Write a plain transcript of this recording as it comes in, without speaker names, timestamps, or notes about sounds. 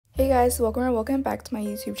Hey guys, welcome back to my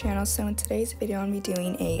YouTube channel. So in today's video, I'm going to be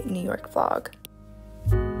doing a New York vlog.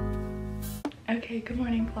 Okay, good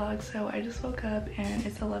morning vlog. So I just woke up and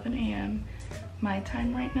it's 11 a.m. my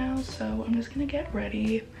time right now. So I'm just going to get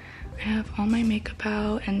ready. I have all my makeup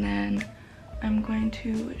out and then I'm going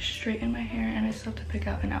to straighten my hair and I still have to pick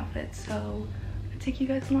out an outfit. So I'll take you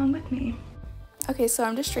guys along with me. Okay, so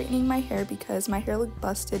I'm just straightening my hair because my hair looked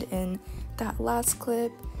busted in that last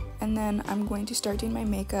clip. And then I'm going to start doing my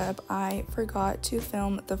makeup. I forgot to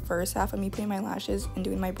film the first half of me putting my lashes and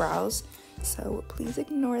doing my brows, so please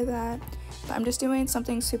ignore that. But I'm just doing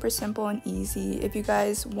something super simple and easy. If you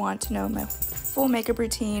guys want to know my full makeup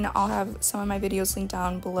routine, I'll have some of my videos linked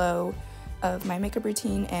down below of my makeup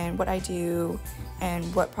routine and what I do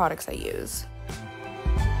and what products I use.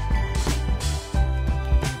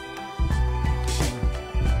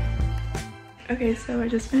 Okay, so I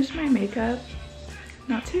just finished my makeup.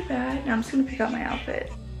 Not too bad. Now I'm just gonna pick out my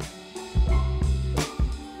outfit.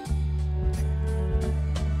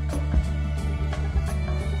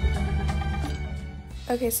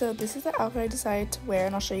 Okay, so this is the outfit I decided to wear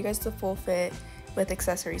and I'll show you guys the full fit with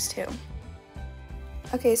accessories too.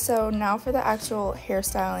 Okay, so now for the actual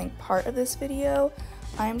hairstyling part of this video,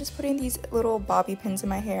 I'm just putting these little bobby pins in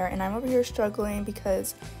my hair and I'm over here struggling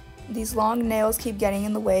because these long nails keep getting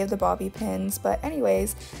in the way of the bobby pins. But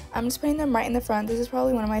anyways, I'm just putting them right in the front. This is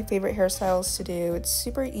probably one of my favorite hairstyles to do. It's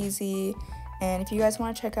super easy, and if you guys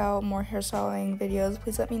want to check out more hairstyling videos,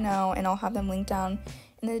 please let me know and I'll have them linked down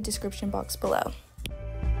in the description box below.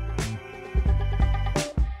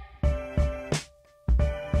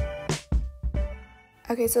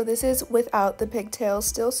 Okay, so this is without the pigtails.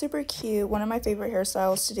 Still super cute. One of my favorite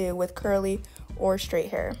hairstyles to do with curly or straight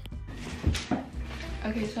hair.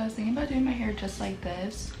 Okay, so I was thinking about doing my hair just like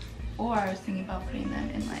this, or I was thinking about putting them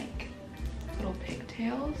in like little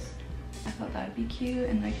pigtails. I thought that would be cute,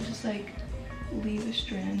 and I could just like leave a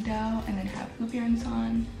strand out and then have hoop earrings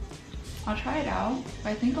on. I'll try it out, but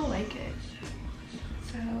I think I'll like it.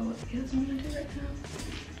 So here's what I'm gonna do right now.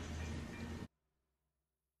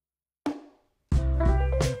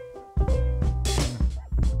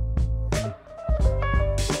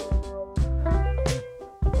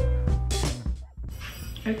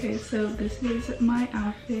 Okay, so this is my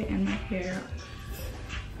outfit and my hair.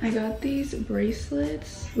 I got these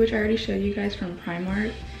bracelets, which I already showed you guys from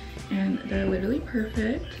Primark, and they're literally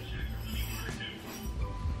perfect.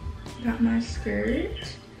 Got my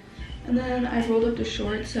skirt, and then I rolled up the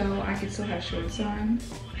shorts so I could still have shorts on.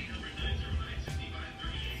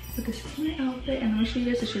 But this is my outfit, and let me show you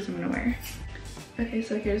guys the shoes I'm gonna wear. Okay,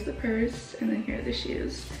 so here's the purse, and then here are the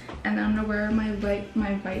shoes. And then I'm gonna wear my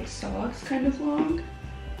white socks kind of long.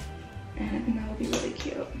 And I think that will be really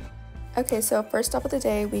cute. Okay, so first off of the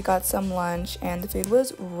day, we got some lunch and the food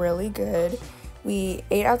was really good. We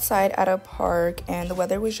ate outside at a park and the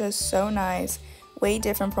weather was just so nice. Way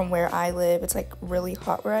different from where I live. It's like really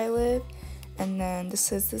hot where I live. And then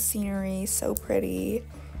this is the scenery, so pretty.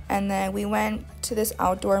 And then we went to this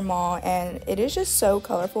outdoor mall and it is just so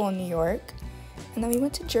colorful in New York. And then we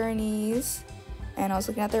went to Journeys and I was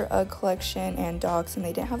looking at their UGG collection and dogs, and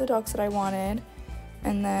they didn't have the dogs that I wanted.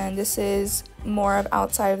 And then this is more of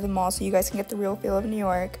outside of the mall so you guys can get the real feel of New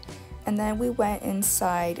York. And then we went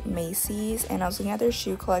inside Macy's and I was looking at their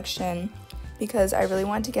shoe collection because I really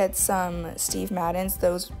wanted to get some Steve Maddens,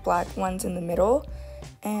 those black ones in the middle.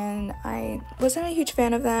 And I wasn't a huge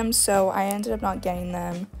fan of them, so I ended up not getting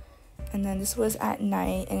them. And then this was at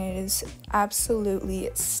night and it is absolutely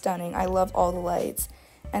stunning. I love all the lights.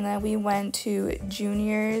 And then we went to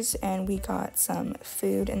Junior's and we got some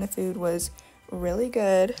food, and the food was really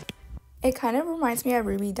good. It kind of reminds me of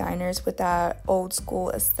Ruby Diners with that old school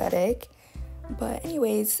aesthetic. But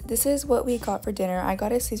anyways, this is what we got for dinner. I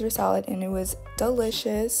got a Caesar salad and it was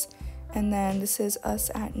delicious. And then this is us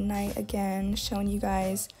at night again, showing you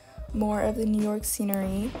guys more of the New York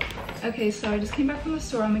scenery. Okay, so I just came back from the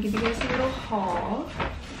store. I'm gonna give you guys a little haul.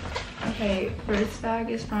 Okay, first bag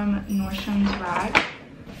is from Nordstrom's Rack.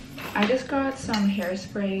 I just got some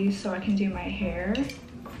hairspray so I can do my hair.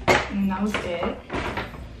 And that was it.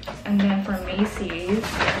 And then for Macy's,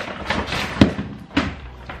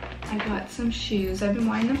 I got some shoes. I've been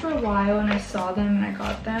wanting them for a while and I saw them and I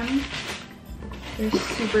got them. They're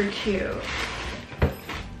super cute.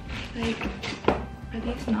 Like, are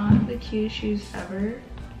these not the cutest shoes ever?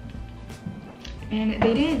 And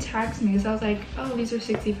they didn't tax me because I was like, oh, these are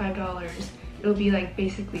 $65. It'll be like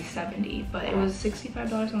basically $70, but it was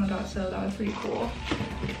 $65 on the dot, so that was pretty cool.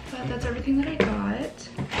 But that's everything that I got.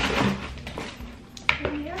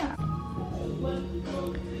 So yeah.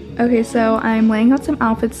 Okay, so I'm laying out some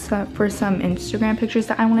outfits for some Instagram pictures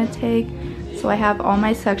that I want to take. So I have all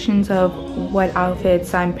my sections of what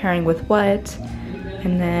outfits I'm pairing with what,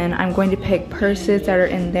 and then I'm going to pick purses that are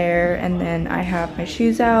in there, and then I have my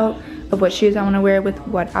shoes out of what shoes I want to wear with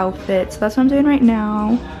what outfit. So that's what I'm doing right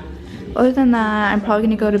now. Other than that, I'm probably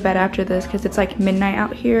gonna go to bed after this because it's like midnight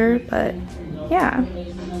out here, but yeah.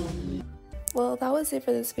 Well, that was it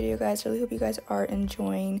for this video, guys. Really hope you guys are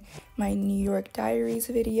enjoying my New York Diaries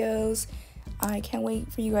videos. I can't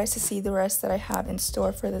wait for you guys to see the rest that I have in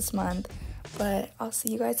store for this month, but I'll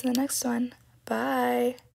see you guys in the next one. Bye!